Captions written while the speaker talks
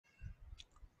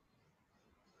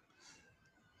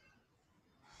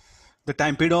the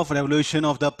time period of revolution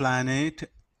of the planet,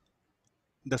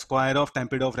 the square of time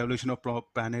period of revolution of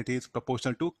planet is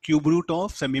proportional to cube root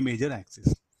of semi-major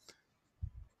axis.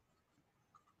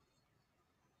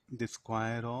 The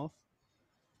square of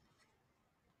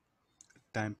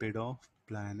time period of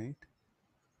planet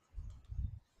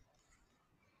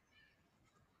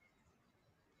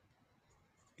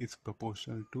is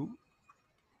proportional to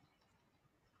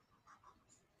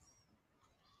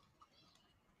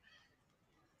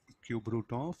cube root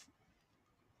of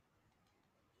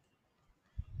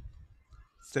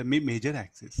semi-major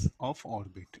axis of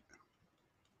orbit.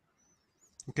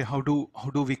 Okay, how do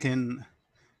we can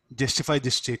justify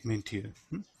this statement here?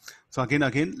 So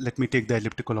again, let me take the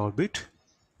elliptical orbit.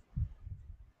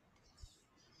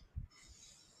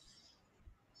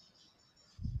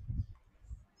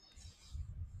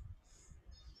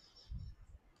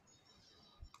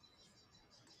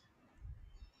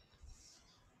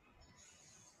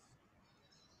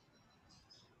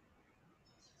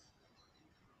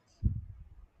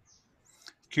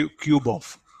 Cube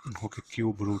of, okay,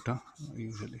 cube root,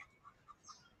 usually.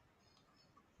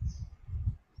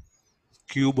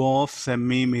 Cube of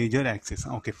semi-major axis.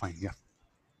 Okay, fine, yeah.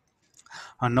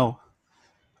 And now,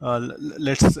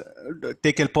 let's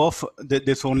take help of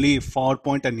this only far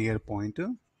point and near point.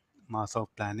 Mass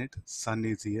of planet, sun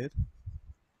is here.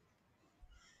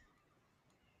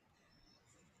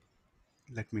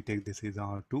 Let me take this is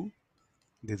R2,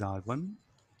 this is R1,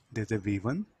 this is a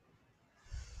V1.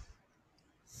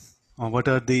 What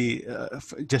are the,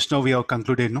 just now we have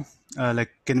concluded, no? Like,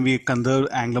 can we conserve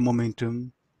angular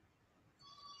momentum?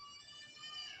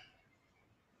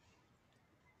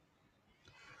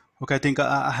 Okay, I think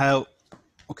I have,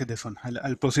 okay, this one,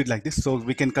 I'll proceed like this. So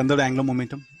we can conserve angular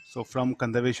momentum. So from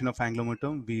conservation of angular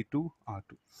momentum, V to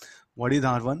R2. What is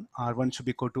R1? R1 should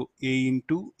be equal to A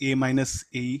into A minus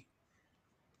A,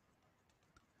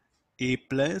 A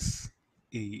plus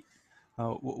A.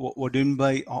 What do you mean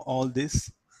by all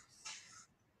this?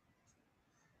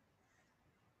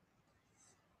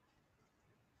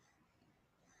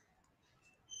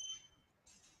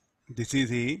 This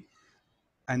is A,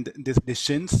 and this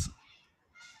distance,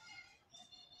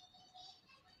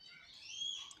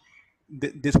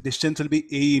 this distance will be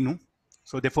A, you know.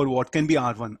 So therefore, what can be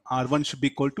R1? R1 should be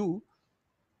equal to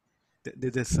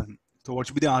this sun. So what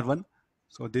should be the R1?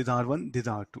 So this R1, this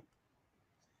R2.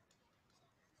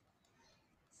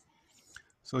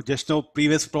 So just now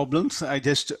previous problems, I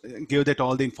just gave that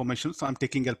all the information. So I'm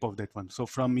taking help of that one. So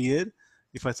from here,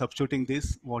 if I substituting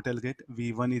this, what I'll get?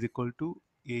 V1 is equal to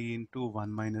A into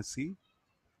 1 minus C.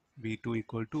 V2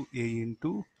 equal to A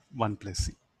into 1 plus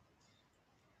C.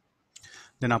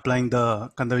 Then applying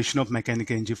the conservation of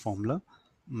mechanical energy formula,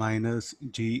 minus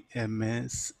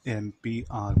GMS MP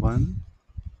R1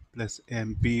 plus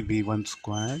MP V1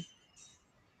 squared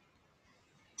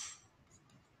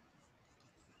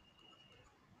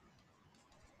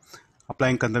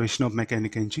applying conservation of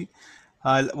mechanical energy.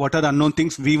 What are unknown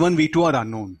things? V1, V2 are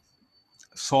unknown.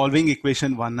 Solving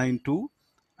equation 192,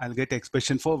 I'll get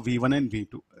expression for V1 and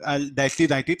V2. I'll directly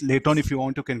write it. Later on, if you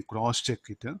want, you can cross check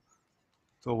it.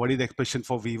 So what is the expression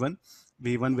for V1?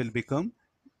 V1 will become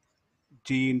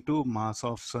G into mass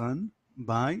of sun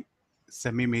by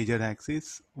semi-major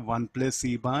axis 1 plus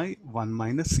C by 1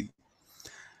 minus C.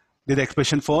 This is the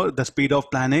expression for the speed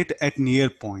of planet at near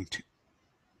point.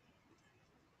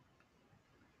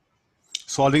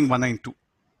 Solving 192.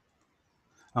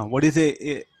 What is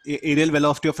a aerial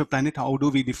velocity of a planet? How do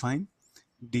we define?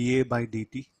 dA by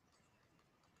dt.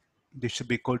 This should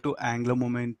be equal to angular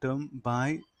momentum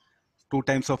by 2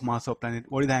 times of mass of planet.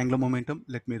 What is the angular momentum?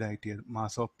 Let me write here.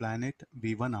 Mass of planet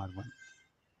V1 R1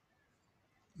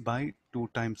 by 2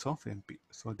 times of MP.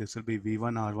 So this will be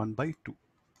V1 R1 by 2.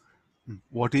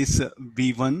 What is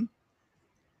V1?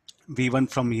 V1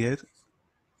 from here,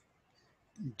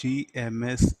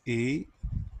 GMSA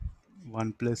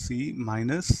 1 plus C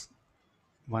minus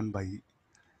 1 by E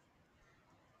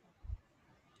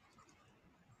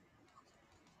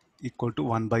equal to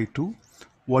 1 by 2.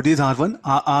 What is R1?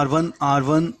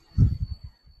 R1,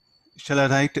 shall I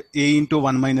write A into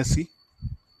 1 minus C?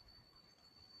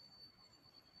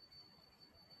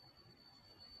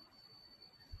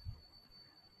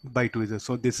 By 2 is it.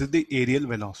 So this is the aerial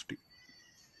velocity.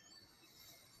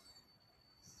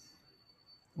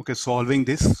 Okay, solving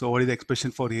this. So what is the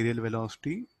expression for aerial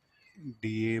velocity?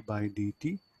 dA by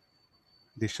dt.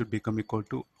 This should become equal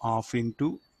to half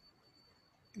into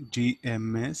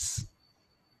GMS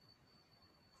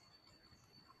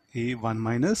A1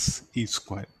 minus E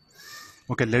square.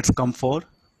 Okay, let's come for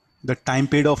the time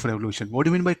period of revolution. What do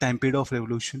you mean by time period of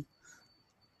revolution?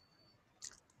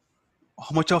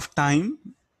 How much of time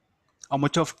how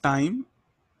much of time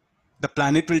the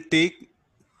planet will take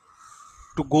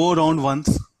to go around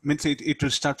once, means it will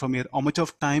start from here. How much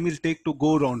of time it will take to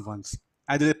go around once?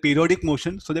 Either a periodic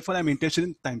motion, so therefore I'm interested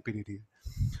in time period here.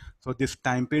 So this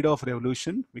time period of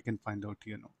revolution, we can find out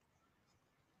here now.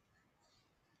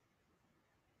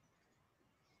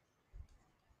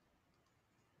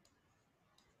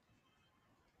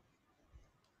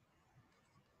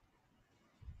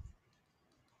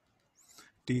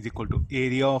 T is equal to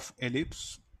area of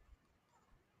ellipse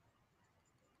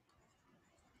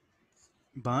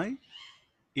by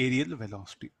areal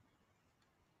velocity.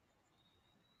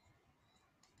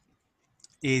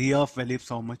 Area of ellipse,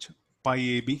 how much? Pi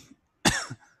AB.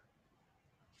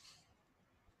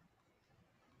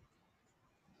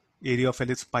 Area of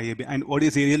ellipse pi AB. And what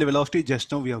is areal velocity?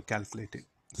 Just now we have calculated.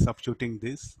 Substituting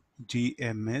this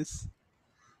GMS.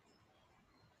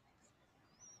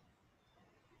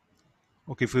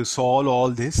 Okay, if you solve all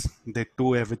this, that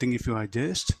 2 everything, if you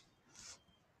adjust,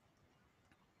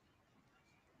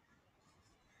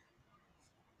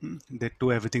 that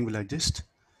 2 everything will adjust.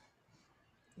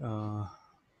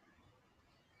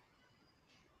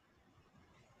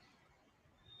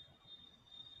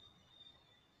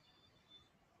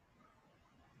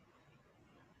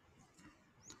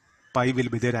 Pi will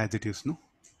be there as it is, no?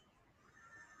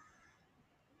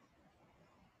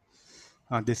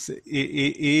 This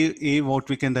A, what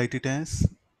we can write it as?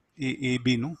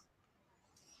 AB, no?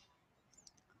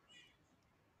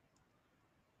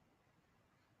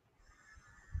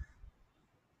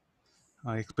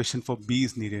 Expression for B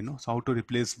is needed, no? So how to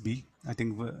replace B? I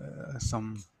think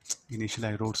some initially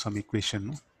I wrote some equation,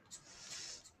 no?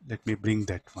 Let me bring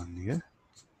that one here.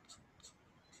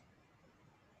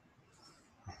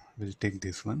 We'll take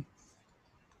this one.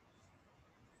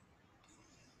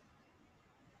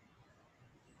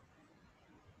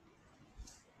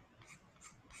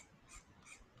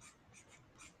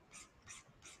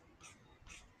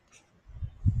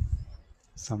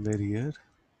 Somewhere here,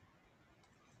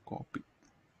 copy.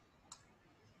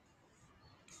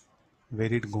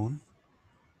 Where it gone?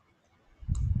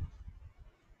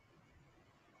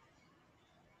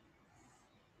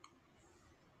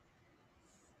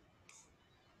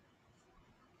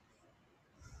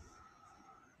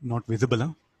 Not visible,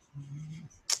 huh?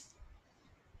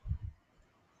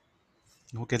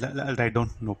 Okay, I'll write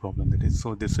down, no problem. That is,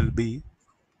 so this will be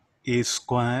A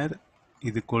square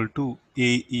is equal to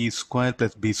AE square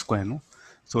plus B square, no?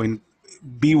 So in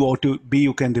B, what you B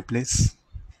you can replace.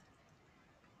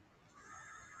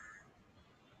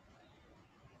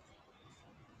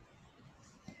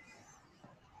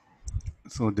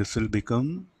 So this will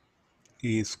become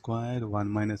A square 1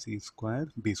 minus E square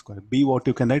B square. B, what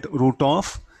you can write, root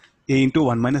of A into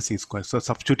 1 minus E square. So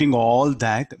substituting all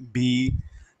that, B,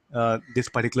 this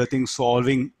particular thing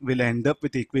solving will end up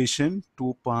with equation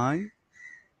 2 pi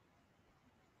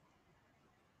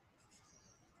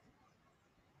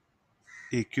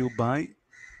A cube by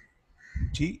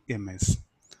GMS.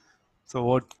 So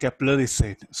what Kepler is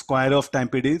said, square of time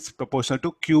period is proportional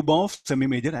to cube of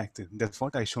semi-major axis. That's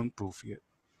what I shown proof here.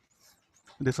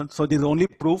 This one. So there's only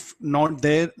proof, not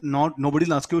there. Not nobody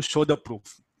will ask you show the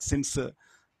proof, since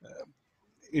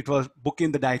it was book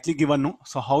in the directly given. No.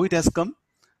 So how it has come?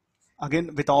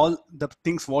 Again, with all the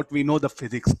things what we know, the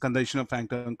physics, conservation of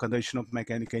Franklin, conservation of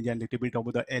mechanical energy, and little bit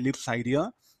about the ellipse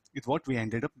idea, is what we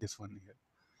ended up this one here.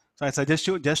 So I suggest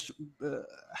you just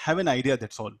have an idea,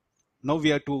 that's all. Now we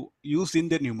have to use in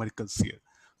the numericals here.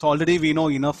 So already we know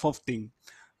enough of thing.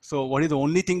 So what is the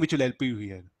only thing which will help you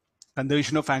here?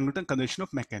 Conservation of Franklin, conservation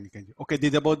of mechanical energy. Okay, this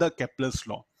is about the Kepler's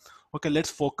law. Okay, let's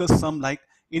focus some like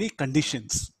any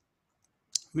conditions.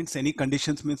 Means any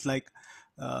conditions means like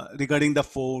regarding the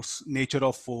force, nature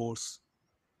of force,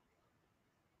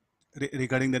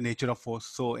 regarding the nature of force.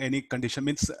 So any condition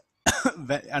means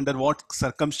under what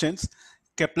circumstance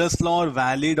Kepler's law are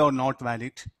valid or not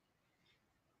valid.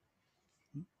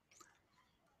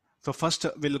 So first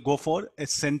we'll go for a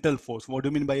central force. What do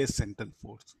you mean by a central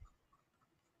force?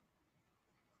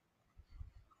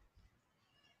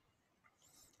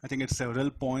 I think at several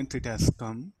points it has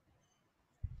come.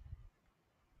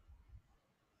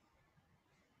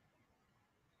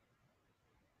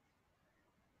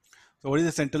 So what is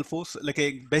the central force? Like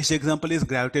a best example is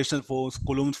gravitational force,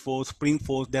 Coulomb's force, spring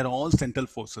force. They're all central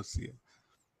forces here.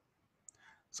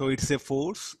 So it's a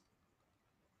force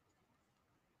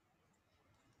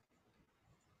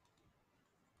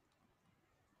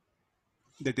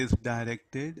that is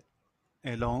directed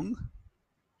along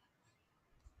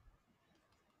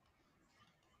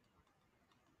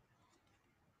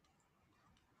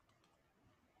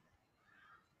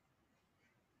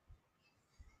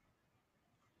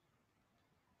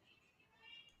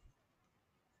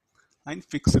and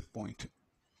fixed point.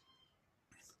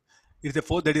 It is a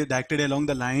force that is directed along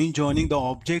the line joining the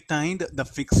object and the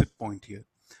fixed point here.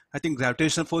 I think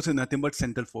gravitational force is nothing but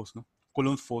central force, no?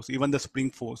 Coulomb's force, even the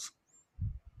spring force.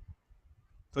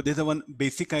 So there's a one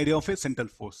basic idea of a central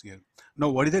force here. Now,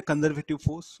 what is a conservative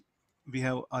force? We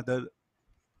have other.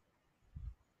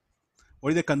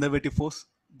 What is a conservative force?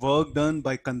 Work done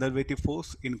by conservative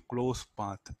force in closed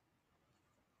path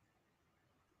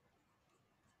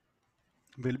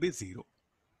will be zero.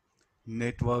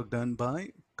 Net work done by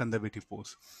conservative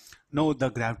force. Now the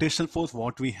gravitational force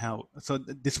what we have. So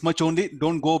this much only.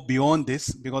 Don't go beyond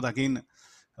this because again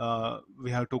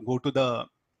we have to go to the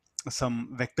some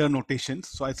vector notations.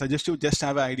 So I suggest you just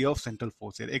have an idea of central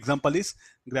force here. Example is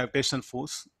gravitational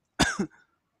force.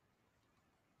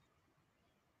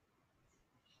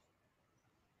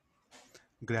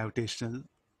 Gravitational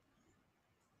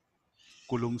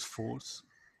Coulomb's force,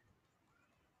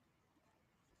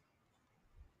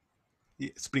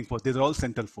 spring force. These are all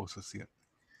central forces here.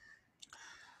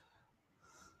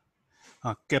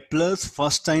 Kepler's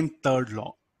first and third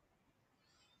law.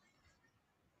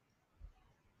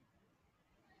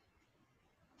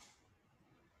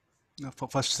 For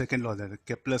first, second law there.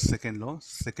 Kepler's second law.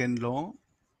 Second law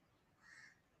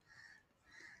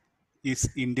is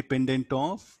independent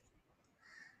of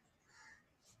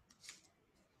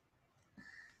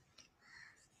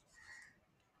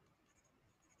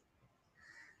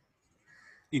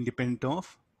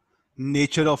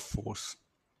nature of force.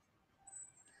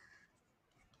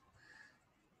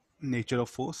 Nature of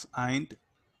force, and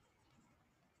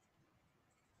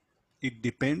it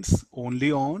depends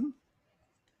only on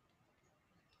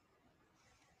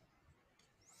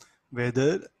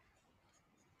whether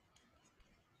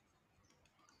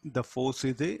the force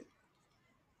is a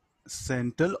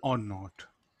central or not.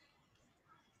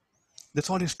 That's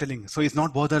all he's telling. So it's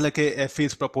not bother like a F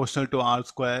is proportional to R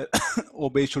square,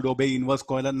 should obey inverse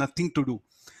coiler, nothing to do.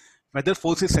 Whether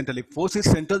force is central. If force is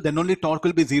central, then only torque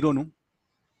will be zero, no?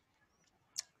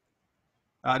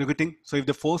 Are you getting? So if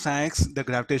the force acts, the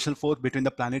gravitational force between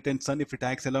the planet and sun, if it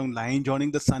acts along line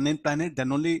joining the sun and planet,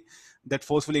 then only that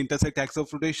force will intersect axis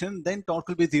of rotation, then torque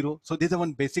will be zero. So this is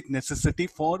one basic necessity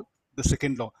for the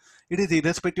second law. It is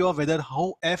irrespective of whether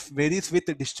how F varies with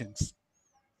the distance.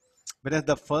 Whereas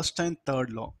the first and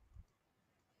third law,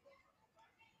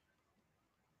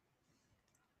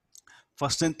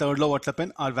 first and third law what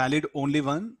happen are valid only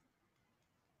when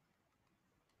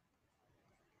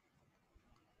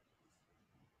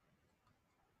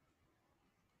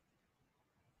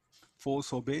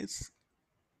force obeys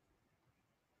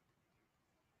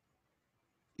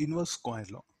inverse square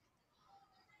law.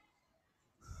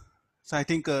 So I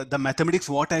think the mathematics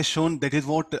what I shown, that is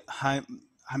what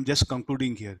I'm just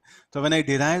concluding here. So when I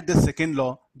derived the second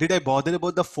law, did I bother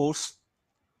about the force?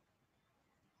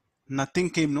 Nothing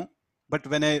came, no. But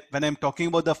when I'm talking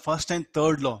about the first and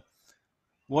third law,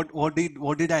 what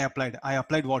did I apply? I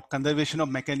applied what? Conservation of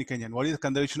mechanical engine. What is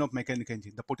conservation of mechanical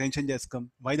engine? The potential just come.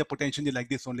 Why the potential is like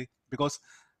this only? Because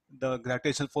the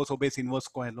gravitational force obeys inverse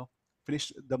square law.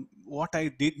 Finished. The what I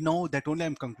did now, that only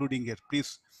I'm concluding here.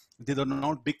 Please, these are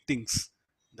not big things.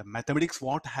 The mathematics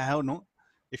what I have no.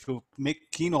 If you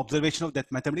make keen observation of that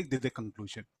mathematics, this is the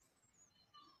conclusion.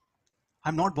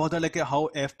 I'm not bothered like how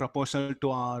F proportional to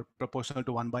R, proportional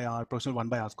to 1 by R, proportional 1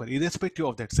 by R square. Irrespective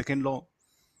of that second law,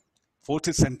 force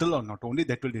is central or not, only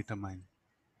that will determine.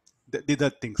 These are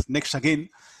things. Next again,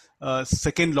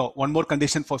 second law, one more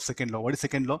condition for second law. What is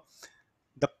second law?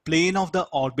 The plane of the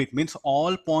orbit means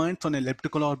all points on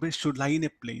elliptical orbit should lie in a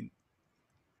plane.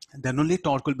 Then only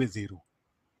torque will be zero.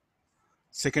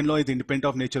 Second law is independent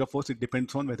of nature of force. It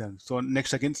depends on whether. So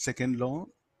next again, second law.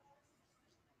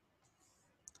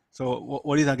 So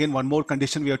what is again one more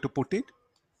condition we have to put it?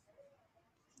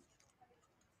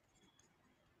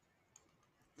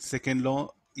 Second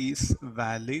law is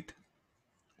valid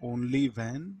only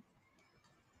when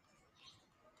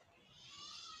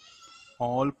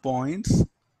all points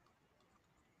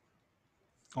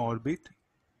orbit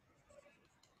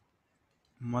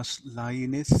must lie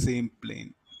in a same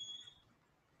plane.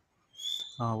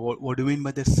 What do you mean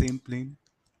by the same plane?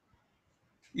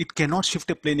 It cannot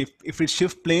shift a plane. If it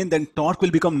shifts plane, then torque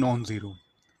will become non-zero.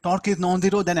 Torque is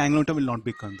non-zero, then angular momentum will not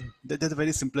be constant. That's the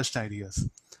very simplest ideas.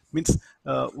 Means,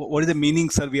 what is the meaning,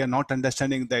 sir? We are not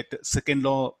understanding that second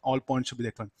law, all points should be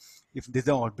that one. If this is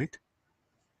the orbit,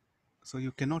 so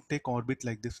you cannot take orbit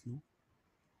like this, no?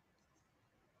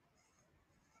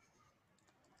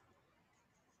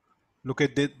 Look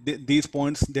at these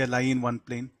points, they lie in one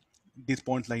plane. These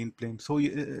points lie in plane. So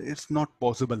it's not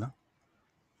possible.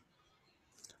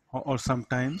 Huh? Or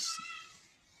sometimes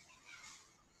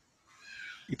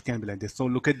It can be like this. So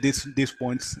look at these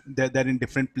points. They're in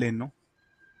different plane, no?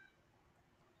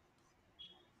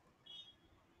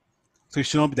 So it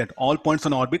should not be that all points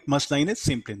on orbit must lie in a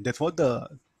same plane. That's what the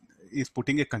is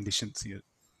putting a conditions here.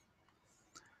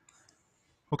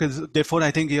 Okay, so therefore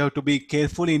I think you have to be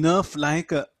careful enough.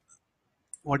 Like,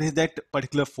 what is that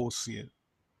particular force here?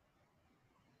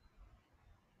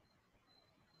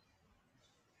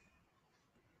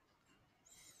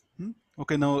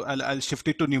 Okay, now I'll shift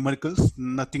it to numericals.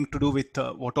 Nothing to do with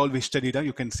what all we studied.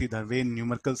 You can see the way in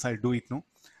numericals I do it. No,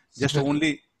 just Sir,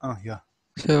 only. Yeah.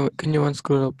 sir, can you one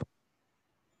scroll up?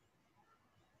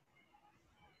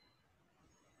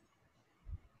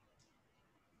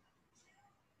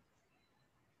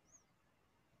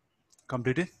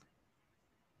 Completed.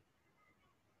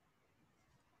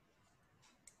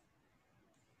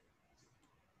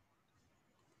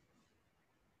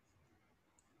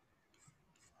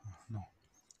 No.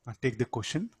 I'll take the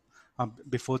question.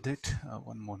 Before that,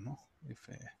 one more. No, if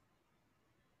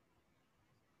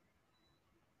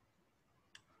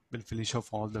we'll finish off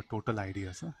all the total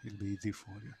ideas. It'll be easy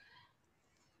for you.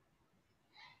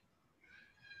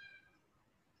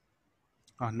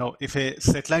 Now, if a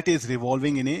satellite is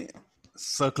revolving in a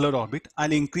circular orbit,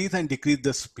 I'll increase and decrease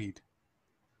the speed.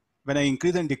 When I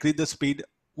increase and decrease the speed,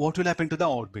 what will happen to the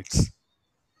orbits?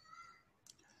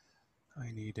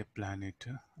 I need a planet.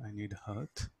 I need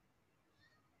Earth.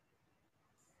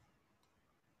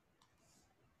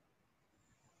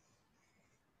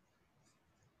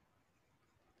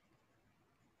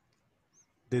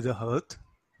 There's a Earth,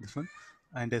 this one,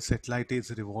 and a satellite is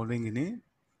revolving in a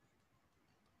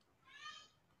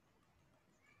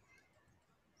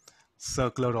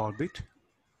circular orbit.